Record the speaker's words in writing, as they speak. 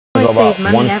about save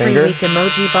money one every finger. week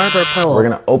emoji barber pole. We're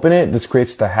gonna open it, this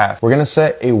creates the half. We're gonna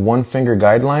set a 1 finger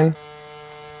guideline.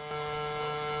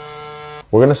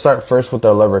 We're gonna start first with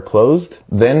our lever closed.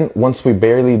 Then once we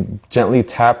barely gently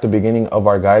tap the beginning of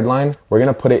our guideline, we're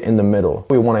gonna put it in the middle.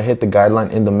 We wanna hit the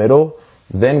guideline in the middle.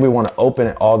 Then we wanna open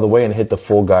it all the way and hit the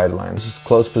full guideline. This is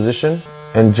closed position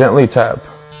and gently tap.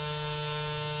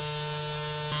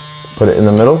 Put it in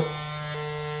the middle.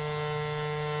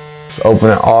 Just open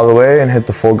it all the way and hit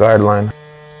the full guideline.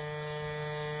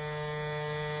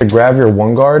 Grab your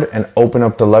one guard and open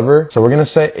up the lever. So we're gonna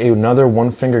set another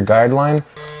 1 finger guideline.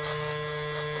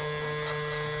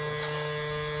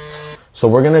 So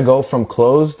we're gonna go from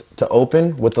closed to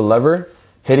open with the lever,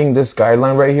 hitting this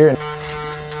guideline right here.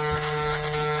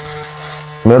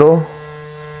 Middle,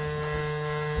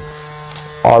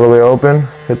 all the way open,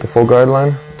 hit the full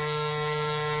guideline.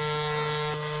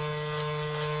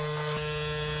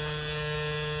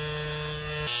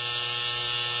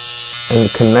 And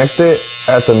connect it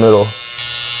at the middle.